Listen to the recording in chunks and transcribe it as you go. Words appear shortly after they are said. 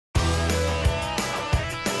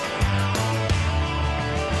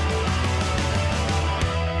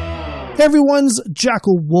Hey everyone's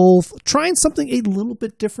Jackal Wolf, trying something a little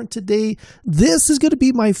bit different today. This is going to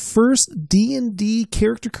be my first D&D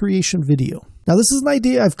character creation video. Now this is an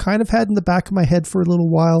idea I've kind of had in the back of my head for a little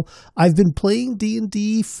while. I've been playing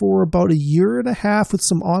D&D for about a year and a half with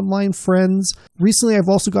some online friends. Recently I've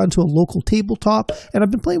also gotten to a local tabletop and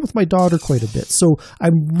I've been playing with my daughter quite a bit. So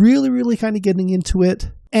I'm really kind of getting into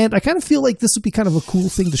it. And I kind of feel like this would be kind of a cool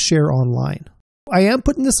thing to share online. I am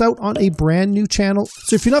putting this out on a brand new channel,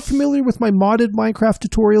 so if you're not familiar with my modded Minecraft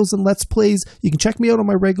tutorials and Let's Plays, you can check me out on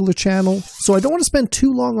my regular channel. So I don't want to spend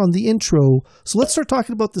too long on the intro, so let's start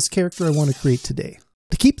talking about this character I want to create today.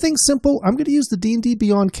 To keep things simple, I'm going to use the D&D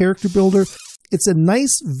Beyond character builder. It's a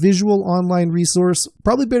nice visual online resource,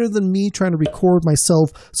 probably better than me trying to record myself,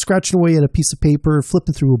 scratching away at a piece of paper,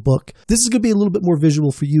 flipping through a book. This is going to be a little bit more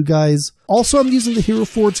visual for you guys. Also, I'm using the Hero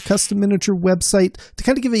Forge custom miniature website to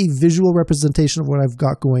kind of give a visual representation of what I've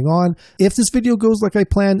got going on. If this video goes like I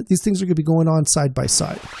planned, these things are going to be going on side by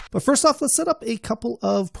side. But first off, let's set up a couple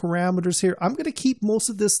of parameters here. I'm going to keep most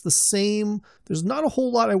of this the same. There's not a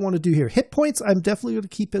whole lot I want to do here. Hit points, I'm definitely going to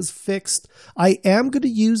keep as fixed. I am going to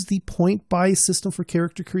use the point buy system for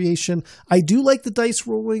character creation. I do like the dice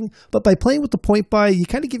rolling, but by playing with the point buy, you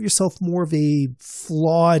kind of give yourself more of a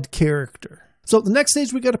flawed character. So the next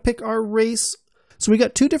stage, we got to pick our race. So we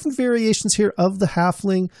got two different variations here of the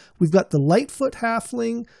Halfling. We've got the Lightfoot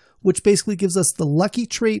Halfling, which basically gives us the lucky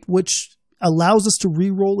trait, which allows us to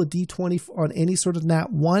re-roll a d20 on any sort of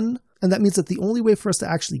nat 1. And that means that the only way for us to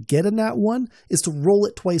actually get a nat 1 is to roll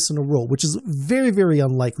it twice in a row, which is very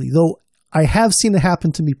unlikely, though I have seen it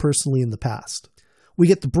happen to me personally in the past. We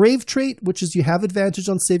get the Brave trait, which is you have advantage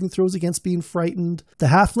on saving throws against being frightened. The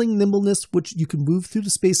Halfling Nimbleness, which you can move through the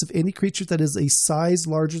space of any creature that is a size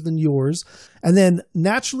larger than yours. And then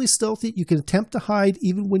Naturally Stealthy, you can attempt to hide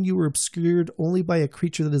even when you are obscured only by a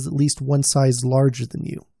creature that is at least one size larger than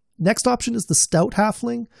you. Next option is the Stout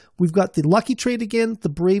Halfling. We've got the Lucky trait again, the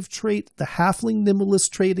Brave trait, the Halfling Nimbleness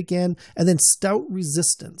trait again, and then Stout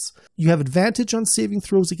Resistance. You have advantage on saving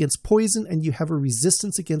throws against poison, and you have a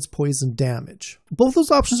resistance against poison damage. Both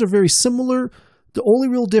those options are very similar. The only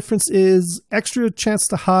real difference is extra chance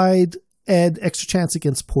to hide and extra chance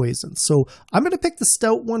against poison. So I'm going to pick the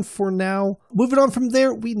Stout one for now. Moving on from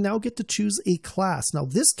there, we now get to choose a class. Now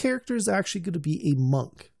this character is actually going to be a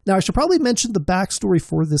monk. Now, I should probably mention the backstory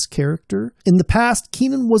for this character. In the past,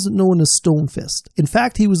 Keenan wasn't known as Stonefist. In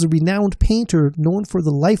fact, he was a renowned painter known for the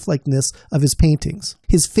lifelikeness of his paintings.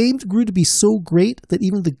 His fame grew to be so great that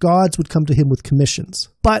even the gods would come to him with commissions.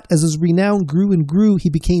 But as his renown grew and grew, he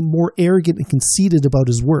became more arrogant and conceited about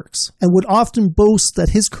his works, and would often boast that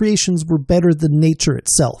his creations were better than nature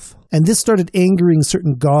itself. And this started angering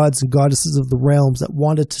certain gods and goddesses of the realms that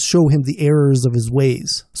wanted to show him the errors of his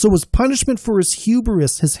ways. So as punishment for his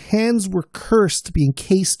hubris, his hands were cursed to be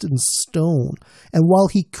encased in stone. And while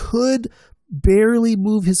he could barely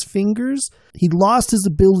move his fingers, he lost his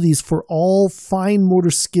abilities for all fine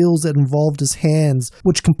motor skills that involved his hands,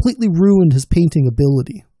 which completely ruined his painting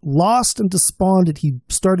ability. Lost and despondent, he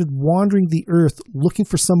started wandering the earth looking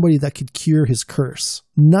for somebody that could cure his curse.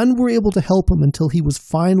 None were able to help him until he was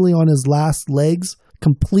finally on his last legs,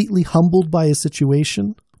 completely humbled by his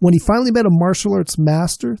situation. When he finally met a martial arts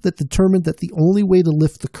master that determined that the only way to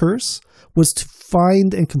lift the curse was to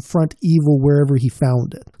find and confront evil wherever he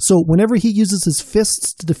found it. So whenever he uses his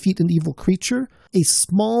fists to defeat an evil creature, a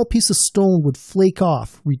small piece of stone would flake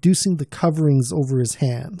off, reducing the coverings over his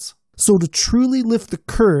hands. So to truly lift the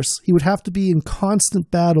curse, he would have to be in constant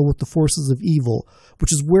battle with the forces of evil,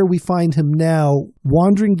 which is where we find him now,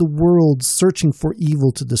 wandering the world searching for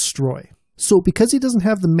evil to destroy. So because he doesn't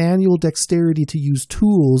have the manual dexterity to use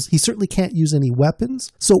tools, he certainly can't use any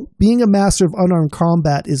weapons. So being a master of unarmed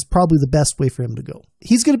combat is probably the best way for him to go.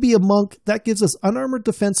 He's going to be a monk. That gives us unarmored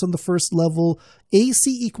defense on the first level, AC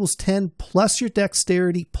equals 10 plus your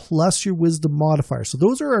dexterity plus your wisdom modifier. So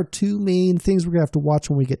those are our two main things we're going to have to watch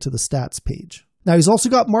when we get to the stats page. Now he's also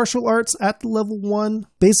got martial arts at the level 1.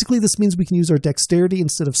 Basically this means we can use our dexterity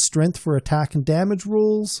instead of strength for attack and damage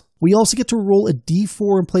rolls. We also get to roll a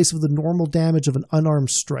d4 in place of the normal damage of an unarmed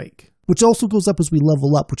strike, which also goes up as we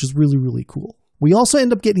level up, which is really cool. We also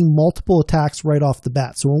end up getting multiple attacks right off the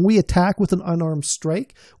bat. So when we attack with an unarmed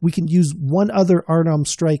strike, we can use one other unarmed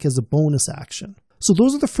strike as a bonus action. So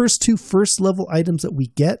those are the first two level items that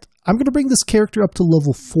we get. I'm going to bring this character up to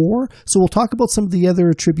level 4, so we'll talk about some of the other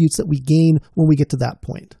attributes that we gain when we get to that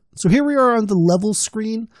point. So here we are on the level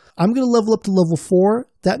screen. I'm going to level up to level 4.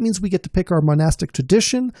 That means we get to pick our monastic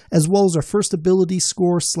tradition, as well as our first ability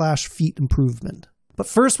score / feat improvement. But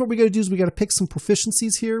first, what we got to do is we got to pick some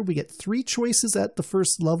proficiencies here. We get 3 choices at the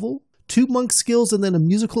first level. 2 monk skills, and then a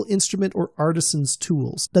musical instrument or artisan's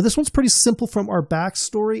tools. Now this one's pretty simple from our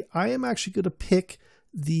backstory. I am actually going to pick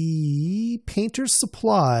the painter's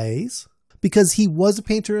supplies because he was a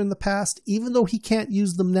painter in the past. Even though he can't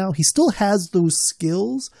use them now, he still has those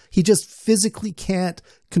skills. He just physically can't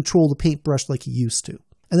control the paintbrush like he used to.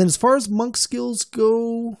 And then as far as monk skills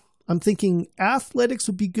go, I'm thinking athletics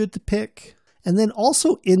would be good to pick. And then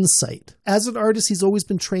also insight. As an artist, he's always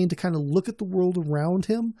been trained to kind of look at the world around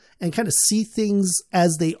him and kind of see things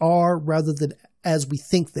as they are rather than as we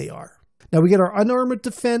think they are. Now we get our unarmored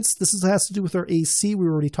defense. This has to do with our AC. We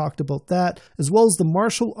already talked about that, as well as the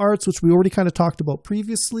martial arts, which we already kind of talked about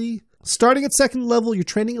previously. Starting at 2nd level, your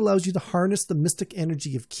training allows you to harness the mystic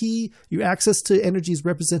energy of ki. Your access to energy is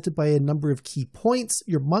represented by a number of key points.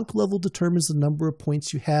 Your monk level determines the number of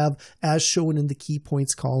points you have as shown in the key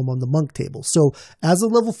points column on the monk table. So as a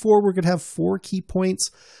level 4, we're going to have 4 key points.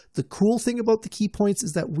 The cool thing about the key points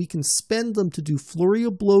is that we can spend them to do flurry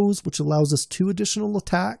of blows, which allows us 2 additional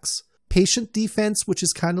attacks. Patient defense, which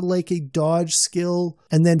is kind of like a dodge skill,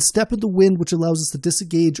 and then step in the wind, which allows us to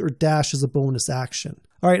disengage or dash as a bonus action.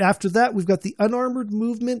 All right, after that, we've got the unarmored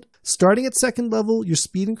movement. Starting at 2nd level, your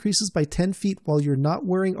speed increases by 10 feet while you're not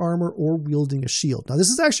wearing armor or wielding a shield. Now, this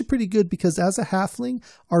is actually pretty good because as a halfling,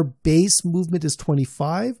 our base movement is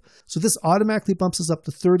 25. So this automatically bumps us up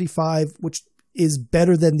to 35, which is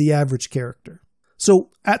better than the average character.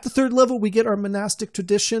 So at the 3rd level, we get our monastic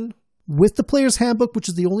tradition. With the player's handbook, which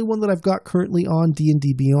is the only one that I've got currently on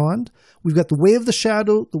D&D Beyond, we've got the Way of the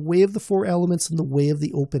Shadow, the Way of the 4 Elements, and the Way of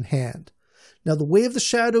the Open Hand. Now, the Way of the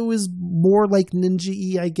Shadow is more like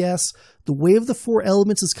ninja-y, I guess. The Way of the 4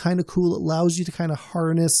 Elements is kind of cool. It allows you to kind of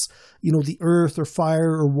harness, the earth or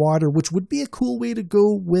fire or water, which would be a cool way to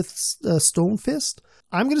go with Stonefist.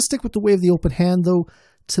 I'm going to stick with the Way of the Open Hand, though.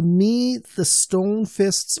 To me, the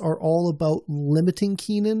Stonefists are all about limiting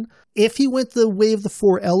Keenan. If he went the Way of the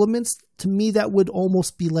 4 Elements, to me that would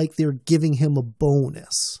almost be like they're giving him a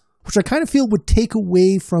bonus, which I kind of feel would take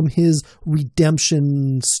away from his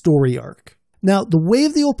redemption story arc. Now, the Way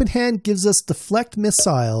of the Open Hand gives us deflect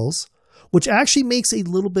missiles, which actually makes a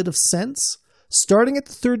little bit of sense. Starting at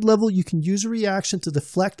the 3rd level, you can use a reaction to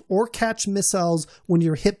deflect or catch missiles when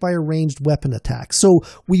you're hit by a ranged weapon attack. So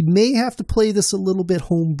we may have to play this a little bit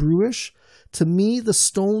homebrewish. To me, the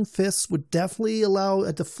Stone Fists would definitely allow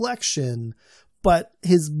a deflection, but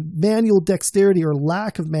his manual dexterity or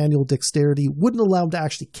lack of manual dexterity wouldn't allow him to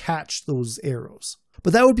actually catch those arrows.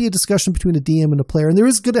 But that would be a discussion between a DM and a player, and there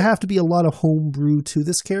is going to have to be a lot of homebrew to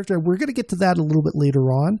this character. We're going to get to that a little bit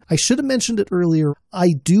later on. I should have mentioned it earlier.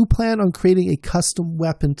 I do plan on creating a custom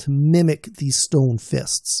weapon to mimic these Stone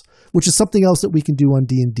Fists, which is something else that we can do on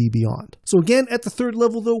D&D Beyond. So again, at the 3rd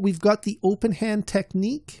level, though, we've got the Open Hand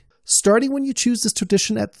technique. Starting when you choose this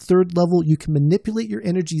tradition at the 3rd level, you can manipulate your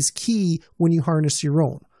energy's ki when you harness your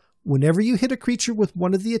own. Whenever you hit a creature with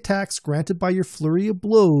one of the attacks granted by your flurry of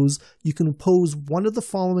blows, you can impose one of the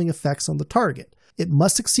following effects on the target. It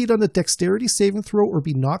must succeed on a dexterity saving throw or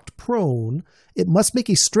be knocked prone. It must make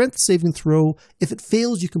a strength saving throw. If it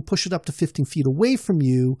fails, you can push it up to 15 feet away from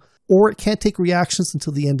you, or it can't take reactions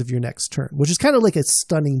until the end of your next turn, which is kind of like a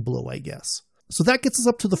stunning blow, I guess. So that gets us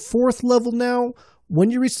up to the 4th level now. When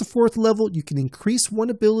you reach the 4th level, you can increase one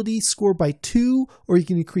ability score by 2, or you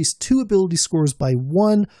can increase 2 ability scores by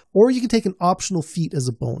 1, or you can take an optional feat as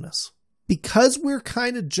a bonus. Because we're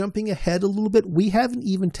kind of jumping ahead a little bit, we haven't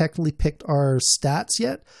even technically picked our stats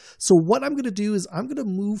yet. So what I'm going to do is I'm going to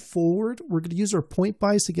move forward. We're going to use our point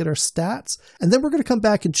buys to get our stats, and then we're going to come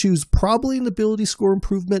back and choose probably an ability score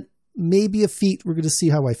improvement, maybe a feat. We're going to see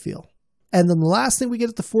how I feel. And then the last thing we get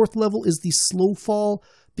at the 4th level is the slow fall.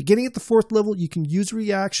 Beginning at the 4th level, you can use a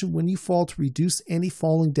reaction when you fall to reduce any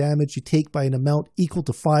falling damage you take by an amount equal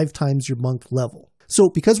to 5 times your monk level. So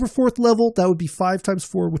because we're 4th level, that would be 5 times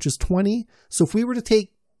 4, which is 20. So if we were to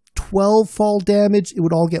take 12 fall damage, it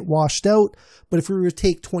would all get washed out. But if we were to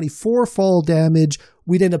take 24 fall damage,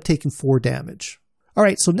 we'd end up taking 4 damage. All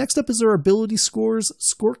right, so next up is our ability scores.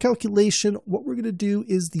 Score calculation. What we're going to do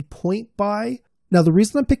is the point buy. Now, the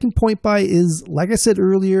reason I'm picking point buy is, like I said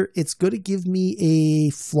earlier, it's going to give me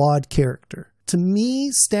a flawed character. To me,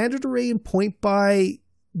 standard array and point buy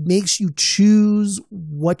makes you choose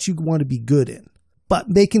what you want to be good in. But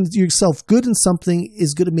making yourself good in something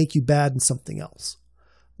is going to make you bad in something else.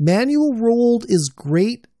 Manual rolled is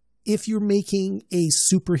great if you're making a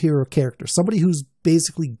superhero character, somebody who's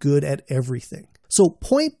basically good at everything. So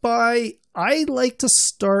point buy, I like to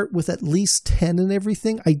start with at least 10 in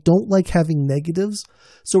everything. I don't like having negatives.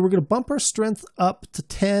 So we're going to bump our strength up to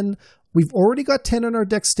 10. We've already got 10 on our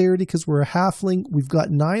dexterity because we're a halfling. We've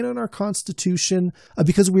got 9 on our constitution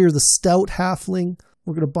because we are the stout halfling.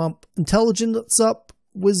 We're going to bump intelligence up,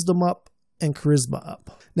 wisdom up, and charisma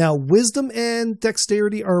up. Now, wisdom and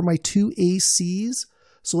dexterity are my 2 ACs.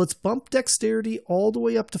 So let's bump dexterity all the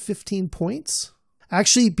way up to 15 points.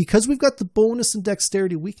 Actually, because we've got the bonus in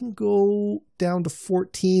dexterity, we can go down to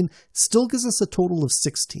 14. Still gives us a total of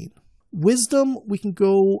 16. Wisdom, we can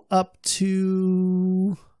go up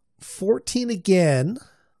to 14 again,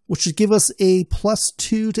 which should give us a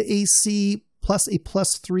 +2 to AC plus a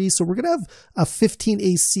 +3. So we're going to have a 15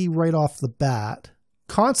 AC right off the bat.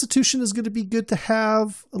 Constitution is going to be good to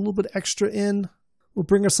have a little bit extra in. We'll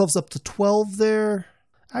bring ourselves up to 12 there.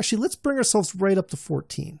 Actually, let's bring ourselves right up to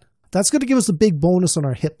 14. That's going to give us a big bonus on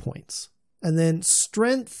our hit points. And then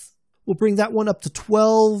strength, we'll bring that one up to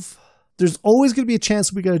 12. There's always going to be a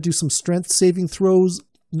chance we got to do some strength saving throws.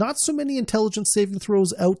 Not so many intelligence saving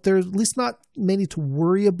throws out there, at least not many to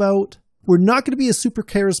worry about. We're not going to be a super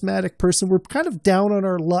charismatic person. We're kind of down on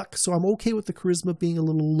our luck, so I'm okay with the charisma being a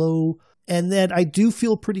little low. And then I do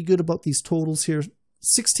feel pretty good about these totals here.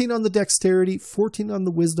 16 on the dexterity, 14 on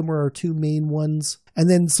the wisdom are our 2 main ones, and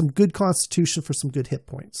then some good constitution for some good hit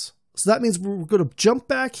points. So that means we're going to jump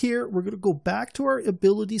back here. We're going to go back to our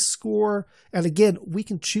ability score. And again, we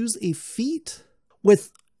can choose a feat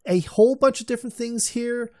with a whole bunch of different things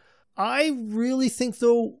here. I really think,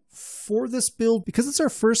 though, for this build, because it's our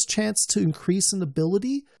first chance to increase an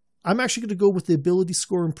ability, I'm actually going to go with the ability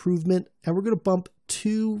score improvement, and we're going to bump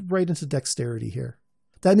 2 right into dexterity here.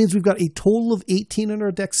 That means we've got a total of 18 in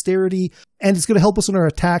our dexterity, and it's going to help us in our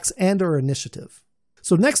attacks and our initiative.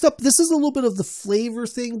 So next up, this is a little bit of the flavor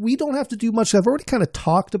thing. We don't have to do much. I've already kind of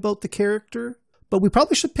talked about the character, but we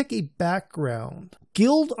probably should pick a background.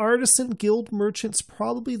 Guild Artisan, Guild Merchant's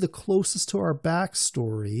probably the closest to our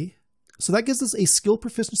backstory. So that gives us a skill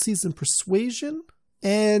proficiencies in Persuasion.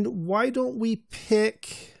 And why don't we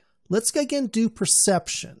pick, let's again do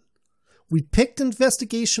Perception. We picked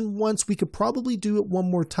Investigation once. We could probably do it one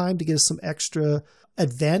more time to get us some extra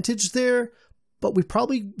advantage there. But we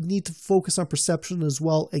probably need to focus on Perception as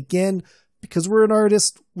well. Again, because we're an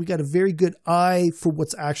artist, we got a very good eye for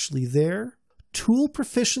what's actually there. Tool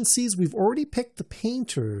proficiencies, we've already picked the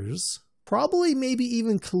painters. Probably maybe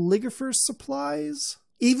even calligrapher's supplies.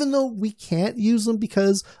 Even though we can't use them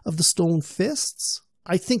because of the stone fists,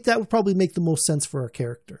 I think that would probably make the most sense for our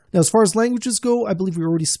character. Now, as far as languages go, I believe we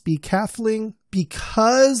already speak Halfling.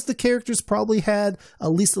 Because the characters probably had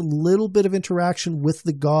at least a little bit of interaction with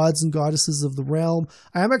the gods and goddesses of the realm,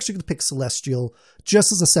 I am actually going to pick Celestial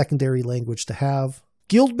just as a secondary language to have.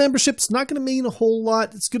 Guild membership's not going to mean a whole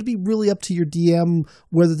lot. It's going to be really up to your DM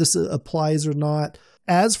whether this applies or not.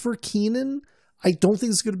 As for Keenan, I don't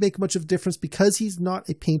think it's going to make much of a difference because he's not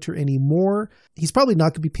a painter anymore. He's probably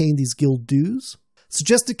not going to be paying these guild dues.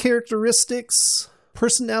 Suggested characteristics,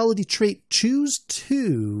 personality trait, choose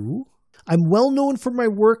 2. I'm well known for my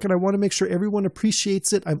work and I want to make sure everyone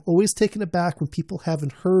appreciates it. I'm always taken aback when people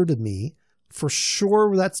haven't heard of me. For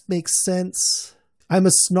sure, that makes sense. I'm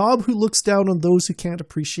a snob who looks down on those who can't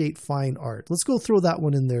appreciate fine art. Let's go throw that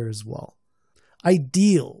one in there as well.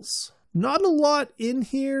 Ideals. Not a lot in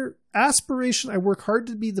here. Aspiration, I work hard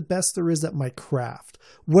to be the best there is at my craft.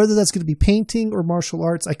 Whether that's going to be painting or martial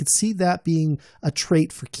arts, I could see that being a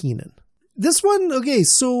trait for Keenan. This one, okay,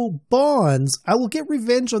 so bonds. I will get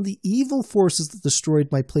revenge on the evil forces that destroyed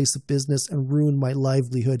my place of business and ruined my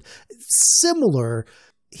livelihood. Similar,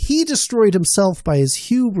 he destroyed himself by his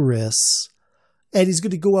hubris, and he's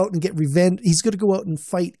going to go out and get revenge. He's going to go out and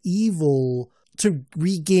fight evil to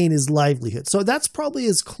regain his livelihood. So that's probably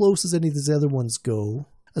as close as any of these other ones go.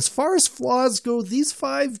 As far as flaws go, these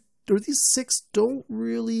 5 or these 6 don't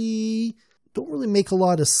really make a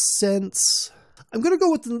lot of sense. I'm going to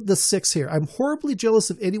go with the 6 here. I'm horribly jealous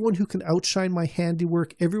of anyone who can outshine my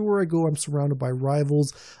handiwork. Everywhere I go, I'm surrounded by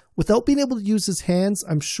rivals. Without being able to use his hands,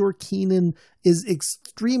 I'm sure Keenan is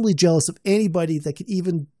extremely jealous of anybody that could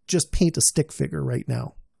even just paint a stick figure right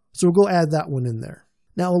now. So we'll go add that one in there.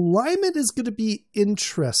 Now, alignment is going to be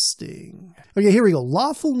interesting. Okay, here we go.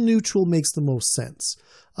 Lawful neutral makes the most sense.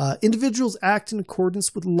 Individuals act in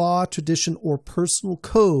accordance with law, tradition, or personal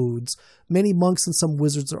codes. Many monks and some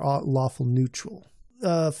wizards are lawful neutral.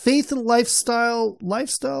 Faith and lifestyle.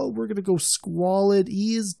 Lifestyle, we're going to go squalid.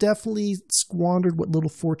 He has definitely squandered what little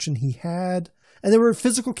fortune he had. And there were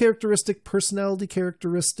physical characteristic, personality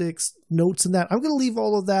characteristics, notes in that. I'm going to leave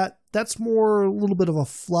all of that. That's more a little bit of a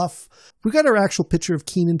fluff. We got our actual picture of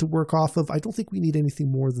Keenan to work off of. I don't think we need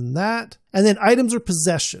anything more than that. And then items or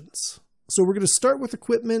possessions. So we're going to start with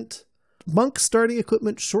equipment. Monk starting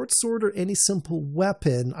equipment, short sword, or any simple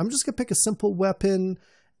weapon. I'm just going to pick a simple weapon.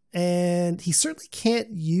 And he certainly can't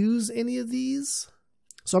use any of these.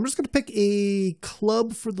 So I'm just going to pick a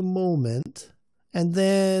club for the moment. And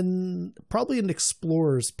then probably an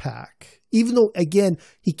explorer's pack. Even though, again,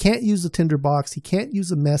 he can't use the tinderbox, he can't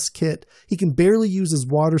use a mess kit, he can barely use his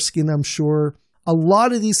water skin, I'm sure. A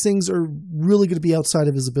lot of these things are really going to be outside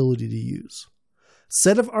of his ability to use.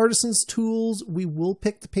 Set of artisan's tools, we will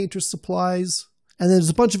pick the painter's supplies. And then there's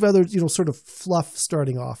a bunch of other, sort of fluff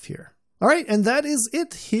starting off here. All right, and that is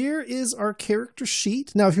it. Here is our character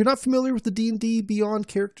sheet. Now, if you're not familiar with the D&D Beyond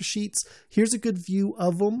character sheets, here's a good view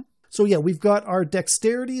of them. So yeah, we've got our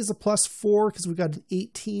dexterity is a +4 because we've got an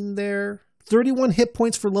 18 there. 31 hit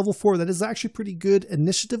points for level 4. That is actually pretty good.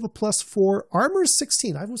 Initiative a +4. Armor is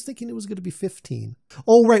 16. I was thinking it was going to be 15.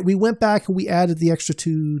 Oh, right. We went back and we added the extra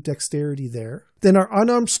 2 dexterity there. Then our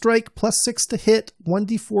unarmed strike +6 to hit,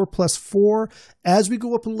 1d4 +4. As we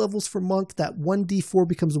go up in levels for monk, that 1d4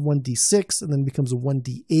 becomes a 1d6 and then becomes a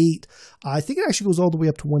 1d8. I think it actually goes all the way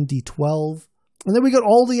up to 1d12. And then we got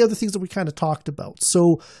all the other things that we kind of talked about.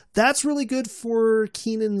 So that's really good for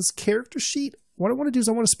Keenan's character sheet. What I want to do is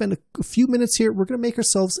I want to spend a few minutes here. We're going to make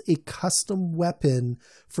ourselves a custom weapon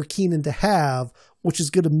for Keenan to have, which is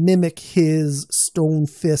going to mimic his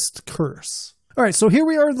Stonefist curse. All right, so here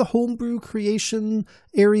we are in the homebrew creation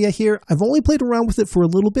area here. I've only played around with it for a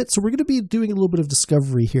little bit, so we're going to be doing a little bit of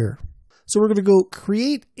discovery here. So we're going to go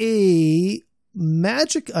create a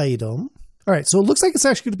magic item. All right, so it looks like it's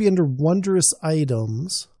actually going to be under Wondrous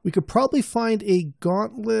Items. We could probably find a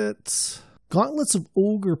gauntlet. Gauntlets of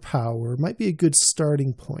Ogre Power might be a good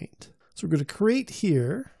starting point. So we're going to create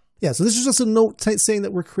here. Yeah, so this is just a note saying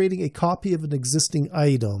that we're creating a copy of an existing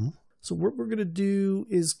item. So what we're going to do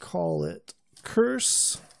is call it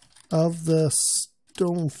Curse of the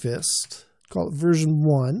Stonefist. Call it version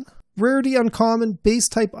 1. Rarity uncommon, base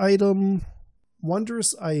type item,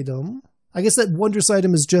 wondrous item. I guess that wondrous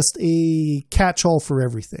item is just a catch-all for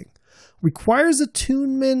everything. Requires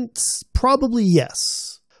attunement? Probably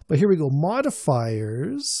yes. But here we go.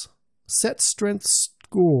 Modifiers. Set strength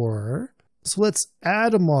score. So let's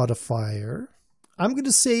add a modifier. I'm going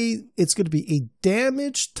to say it's going to be a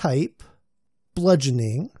damage type,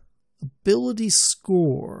 bludgeoning, ability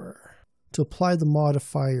score to apply the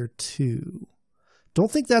modifier to. Don't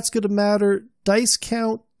think that's going to matter. Dice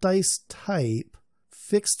count, dice type.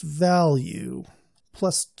 Fixed value,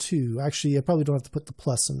 +2. Actually, I probably don't have to put the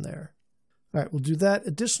plus in there. All right, we'll do that.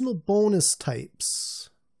 Additional bonus types.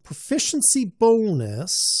 Proficiency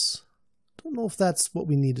bonus. Don't know if that's what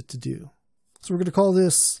we needed to do. So we're going to call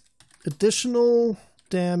this additional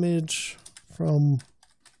damage from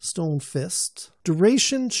Stonefist.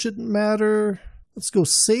 Duration shouldn't matter. Let's go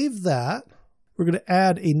save that. We're going to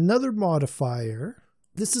add another modifier.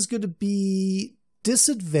 This is going to be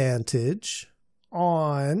disadvantage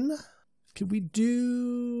on, can we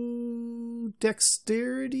do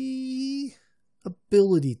dexterity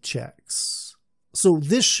ability checks? So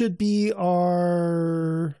this should be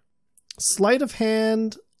our sleight of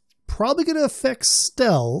hand, probably going to affect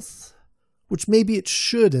stealth, which maybe it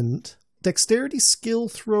shouldn't. Dexterity skill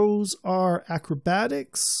throws are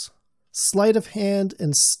acrobatics, sleight of hand,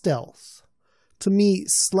 and stealth. To me,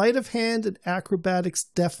 sleight of hand and acrobatics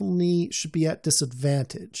definitely should be at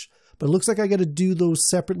disadvantage. But it looks like I got to do those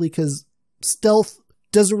separately because stealth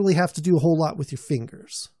doesn't really have to do a whole lot with your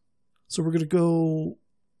fingers. So we're going to go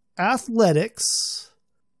athletics,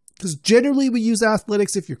 because generally we use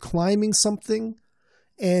athletics if you're climbing something.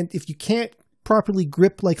 And if you can't properly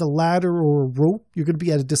grip like a ladder or a rope, you're going to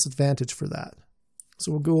be at a disadvantage for that.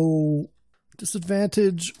 So we'll go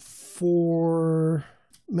disadvantage for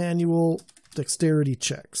manual dexterity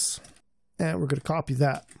checks. And we're going to copy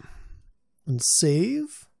that and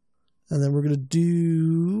save. And then we're going to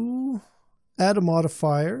do add a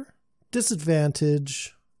modifier,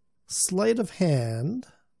 disadvantage, sleight of hand,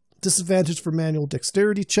 disadvantage for manual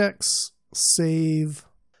dexterity checks, save.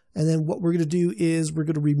 And then what we're going to do is we're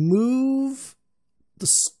going to remove the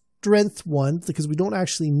strength one because we don't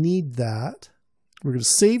actually need that. We're going to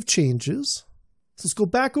save changes. So let's go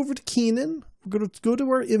back over to Keenan. We're going to go to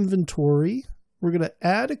our inventory. We're going to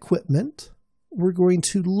add equipment. We're going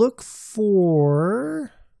to look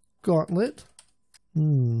for gauntlet. We're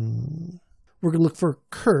going to look for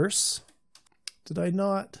curse. Did I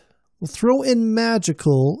not? We'll throw in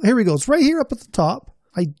magical. Here we go. It's right here up at the top.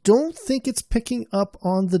 I don't think it's picking up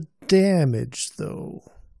on the damage though.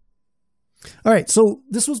 All right, so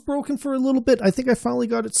this was broken for a little bit. I think I finally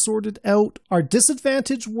got it sorted out. Our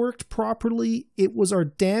disadvantage worked properly. It was our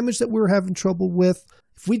damage that we were having trouble with.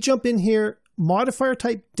 If we jump in here, modifier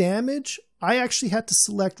type damage, I actually had to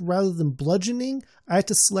select, rather than bludgeoning, I had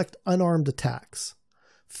to select unarmed attacks.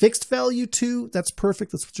 Fixed value 2, that's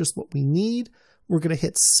perfect. That's just what we need. We're going to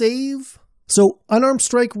hit save. So unarmed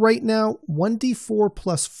strike right now, 1d4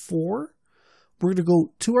 +4. we're going to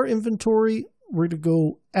go to our inventory. We're going to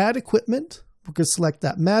go add equipment. We're going to select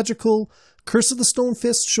that magical. Curse of the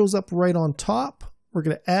Stonefist shows up right on top. We're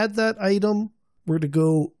going to add that item. We're going to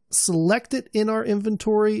go select it in our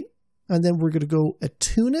inventory, and then we're going to go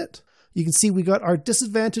attune it. You can see we got our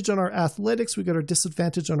disadvantage on our athletics. We got our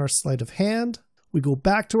disadvantage on our sleight of hand. We go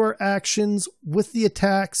back to our actions with the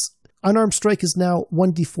attacks. Unarmed strike is now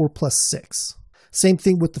 1d4 plus 6. Same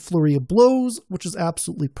thing with the flurry of blows, which is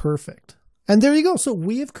absolutely perfect. And there you go. So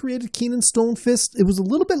we have created Keenan Stonefist. It was a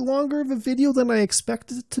little bit longer of a video than I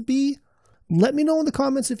expected it to be. Let me know in the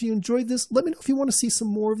comments if you enjoyed this. Let me know if you want to see some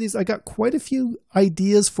more of these. I got quite a few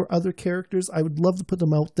ideas for other characters. I would love to put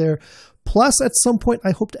them out there. Plus, at some point,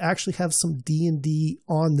 I hope to actually have some D&D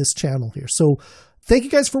on this channel here. So thank you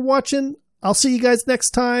guys for watching. I'll see you guys next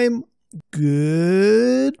time.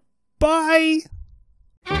 Goodbye.